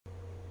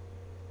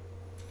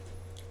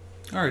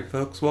Alright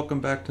folks, welcome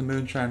back to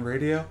Moonshine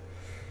Radio.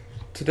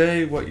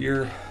 Today what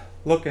you're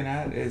looking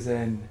at is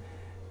an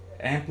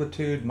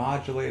amplitude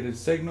modulated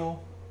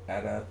signal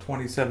at a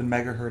 27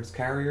 megahertz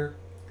carrier.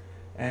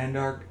 And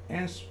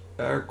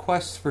our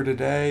quest for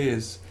today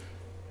is,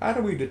 how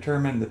do we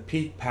determine the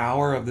peak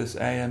power of this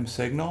AM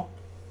signal?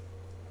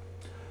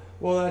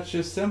 Well, that's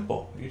just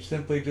simple. You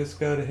simply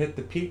just go to hit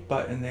the peak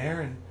button there,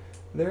 and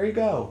there you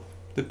go.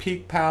 The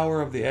peak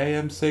power of the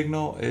AM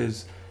signal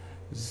is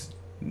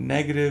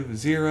negative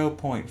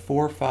 0.45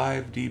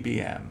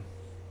 dBm.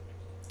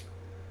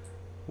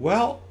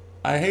 Well,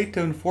 I hate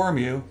to inform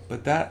you,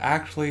 but that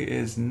actually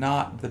is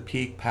not the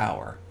peak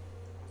power.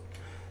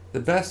 The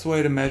best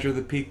way to measure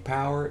the peak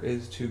power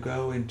is to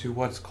go into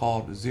what's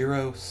called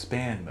zero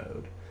span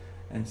mode.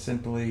 And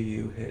simply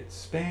you hit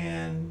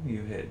span,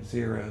 you hit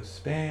zero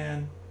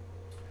span,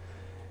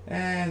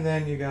 and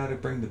then you got to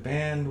bring the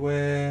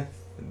bandwidth,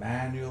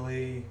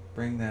 manually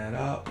bring that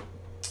up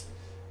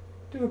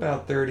to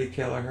about 30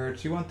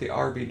 kilohertz. You want the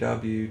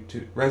RBW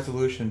to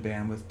resolution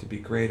bandwidth to be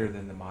greater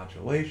than the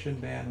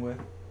modulation bandwidth.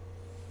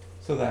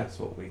 So that's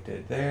what we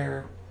did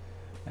there.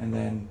 And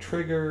then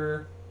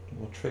trigger,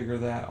 we'll trigger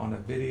that on a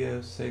video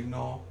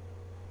signal.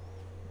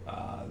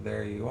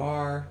 There you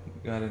are.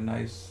 Got a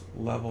nice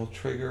level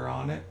trigger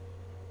on it.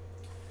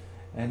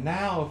 And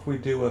now if we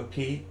do a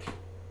peak,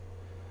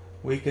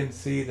 we can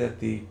see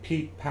that the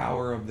peak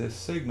power of this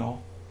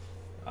signal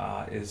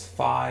is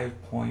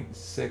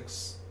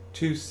 5.626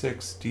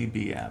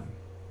 dBm.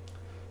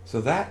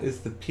 So that is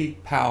the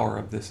peak power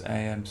of this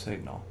AM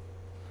signal.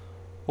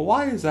 Well,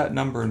 why is that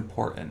number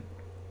important?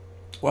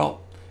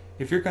 Well,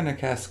 if you're going to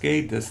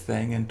cascade this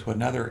thing into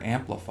another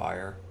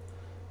amplifier,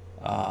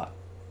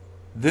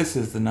 this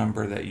is the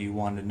number that you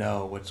want to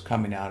know what's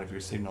coming out of your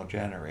signal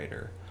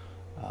generator.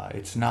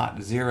 It's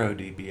not 0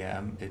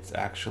 dBm, it's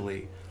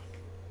actually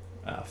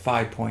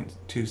 5.26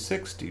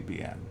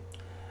 dBm.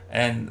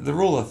 And the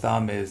rule of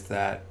thumb is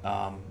that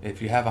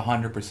if you have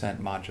 100%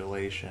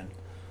 modulation,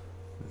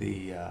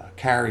 the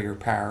carrier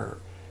power,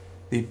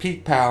 the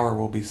peak power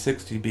will be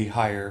 6 dB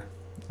higher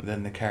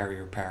than the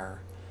carrier power.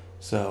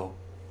 So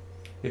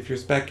if your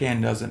spec can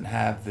doesn't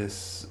have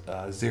this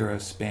zero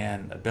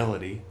span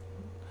ability,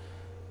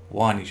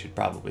 one, you should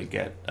probably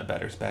get a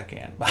better spec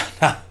can.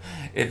 But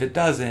if it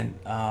doesn't,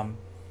 when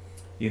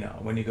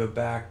you go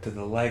back to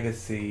the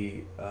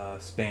legacy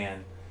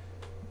span,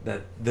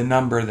 that the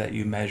number that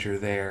you measure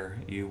there,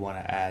 you want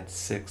to add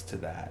 6 to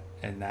that,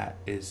 and that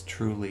is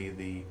truly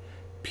the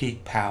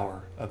peak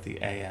power of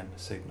the AM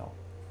signal.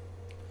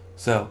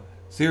 So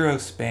zero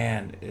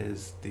span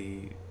is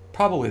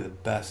probably the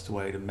best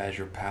way to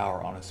measure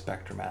power on a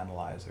spectrum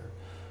analyzer,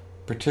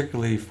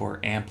 particularly for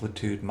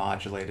amplitude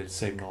modulated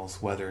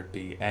signals, whether it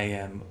be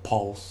AM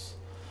pulse,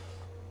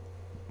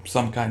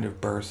 some kind of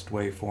burst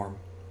waveform.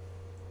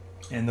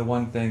 And the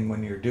one thing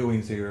when you're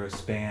doing zero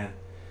span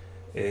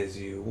is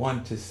you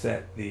want to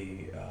set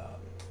the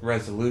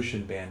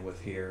resolution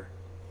bandwidth here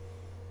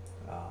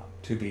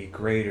to be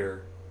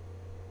greater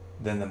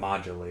than the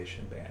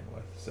modulation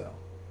bandwidth. So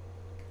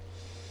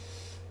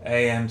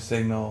AM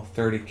signal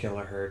 30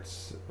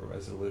 kilohertz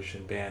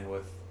resolution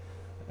bandwidth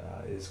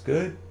is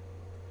good,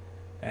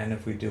 and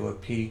if we do a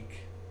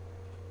peak,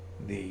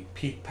 the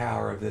peak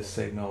power of this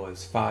signal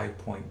is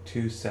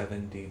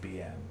 5.27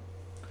 dBm.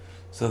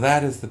 So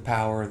that is the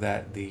power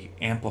that the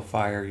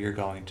amplifier you're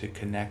going to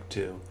connect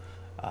to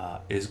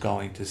is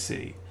going to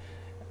see.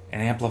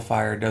 An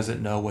amplifier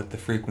doesn't know what the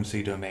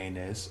frequency domain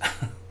is.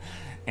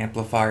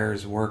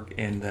 Amplifiers work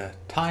in the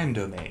time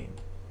domain.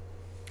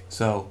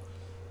 So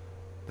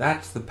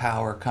that's the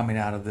power coming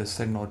out of this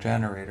signal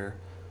generator.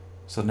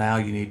 So now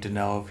you need to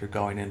know if you're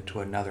going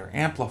into another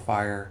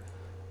amplifier,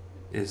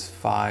 is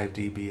 5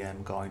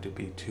 dBm going to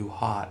be too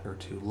hot or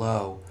too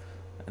low,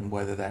 and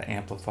whether that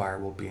amplifier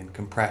will be in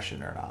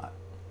compression or not.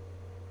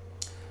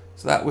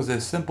 So that was a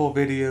simple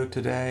video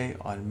today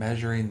on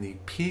measuring the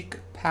peak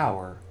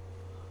power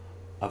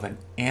of an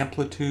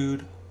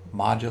amplitude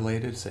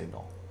modulated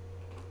signal.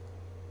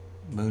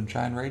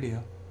 Moonshine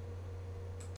Radio.